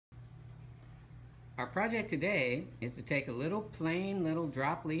Our project today is to take a little plain little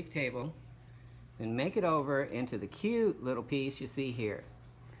drop leaf table and make it over into the cute little piece you see here.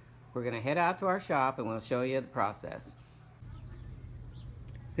 We're going to head out to our shop and we'll show you the process.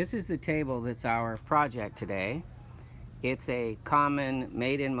 This is the table that's our project today. It's a common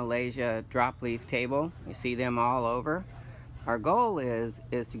made in Malaysia drop leaf table. You see them all over. Our goal is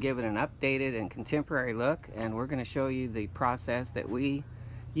to give it an updated and contemporary look, and we're going to show you the process that we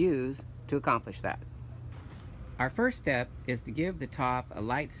use to accomplish that. Our first step is to give the top a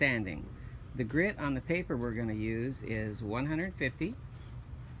light sanding. The grit on the paper we're going to use is 150.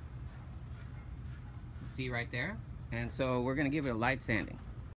 See right there? And so we're going to give it a light sanding.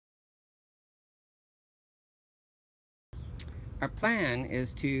 Our plan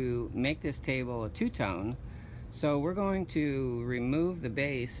is to make this table a two-tone, so we're going to remove the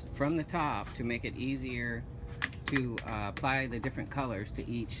base from the top to make it easier to apply the different colors to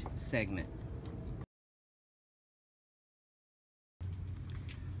each segment.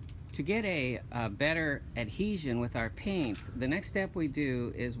 To get a better adhesion with our paint, the next step we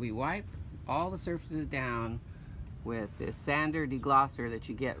do is we wipe all the surfaces down with this sander deglosser that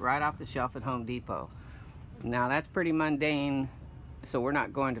you get right off the shelf at Home Depot. Now that's pretty mundane, so we're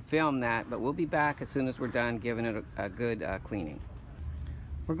not going to film that, but we'll be back as soon as we're done giving it a good cleaning.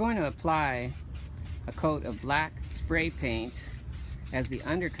 We're going to apply a coat of black spray paint as the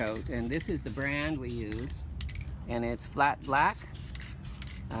undercoat, and this is the brand we use, and it's flat black.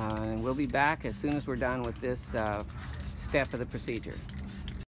 And we'll be back as soon as we're done with this step of the procedure.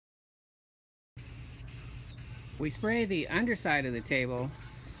 We spray the underside of the table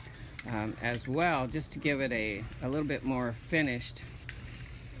as well, just to give it a little bit more finished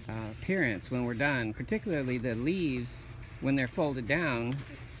appearance when we're done. Particularly the leaves, when they're folded down,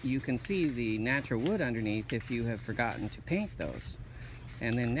 you can see the natural wood underneath if you have forgotten to paint those.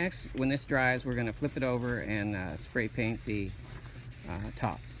 And then next, when this dries, we're going to flip it over and spray paint the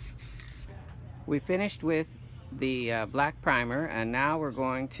top. We finished with the black primer, and now we're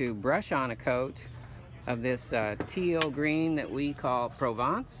going to brush on a coat of this teal green that we call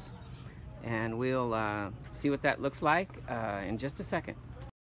Provence, and we'll see what that looks like in just a second.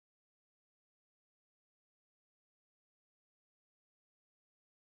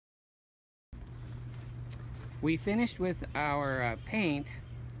 We finished with our paint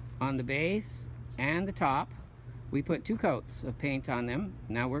on the base and the top. We put 2 coats of paint on them.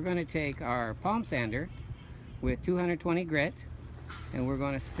 Now we're going to take our palm sander with 220 grit, and we're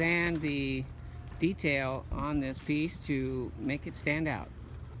going to sand the detail on this piece to make it stand out.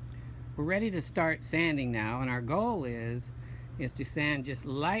 We're ready to start sanding now, and our goal is to sand just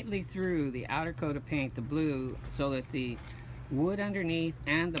lightly through the outer coat of paint, the blue, so that the wood underneath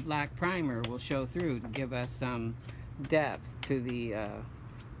and the black primer will show through to give us some depth to the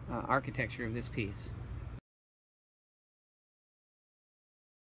architecture of this piece.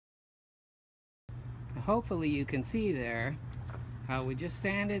 Hopefully you can see there how we just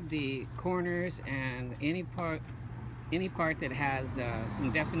sanded the corners and any part that has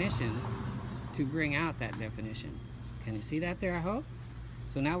some definition to bring out that definition. Can you see that there, I hope?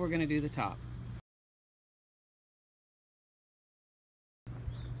 So now we're going to do the top.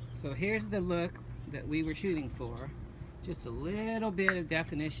 So here's the look that we were shooting for. Just a little bit of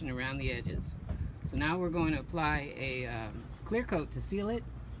definition around the edges. So now we're going to apply a clear coat to seal it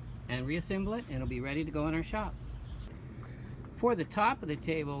and reassemble it, and it'll be ready to go in our shop. For the top of the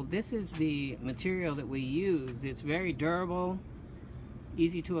table, this is the material that we use. It's very durable,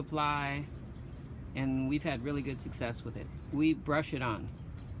 easy to apply, and we've had really good success with it. We brush it on.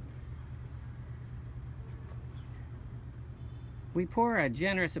 We pour a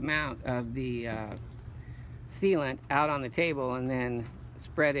generous amount of the sealant out on the table and then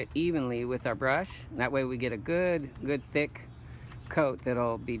spread it evenly with our brush. That way we get a good thick coat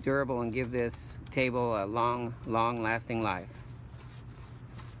that'll be durable and give this table a long lasting life.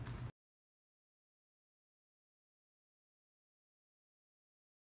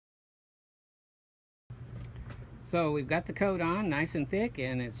 So we've got the coat on nice and thick,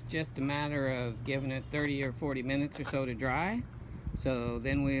 and it's just a matter of giving it 30 or 40 minutes or so to dry. So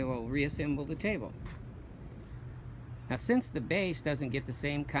then we will reassemble the table. Now, since the base doesn't get the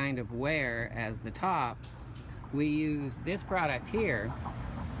same kind of wear as the top, we use this product here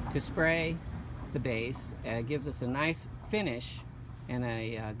to spray the base. It gives us a nice finish and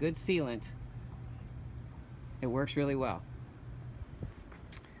a good sealant. It works really well.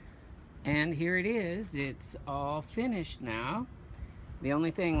 And here it is. It's all finished now. The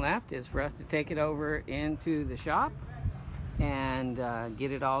only thing left is for us to take it over into the shop and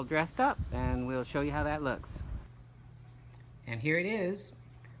get it all dressed up, and we'll show you how that looks. And here it is.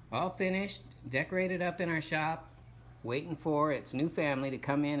 all finished, decorated up in our shop, waiting for its new family to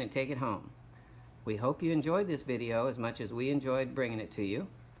come in and take it home. We hope you enjoyed this video as much as we enjoyed bringing it to you.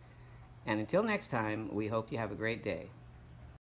 And until next time, we hope you have a great day.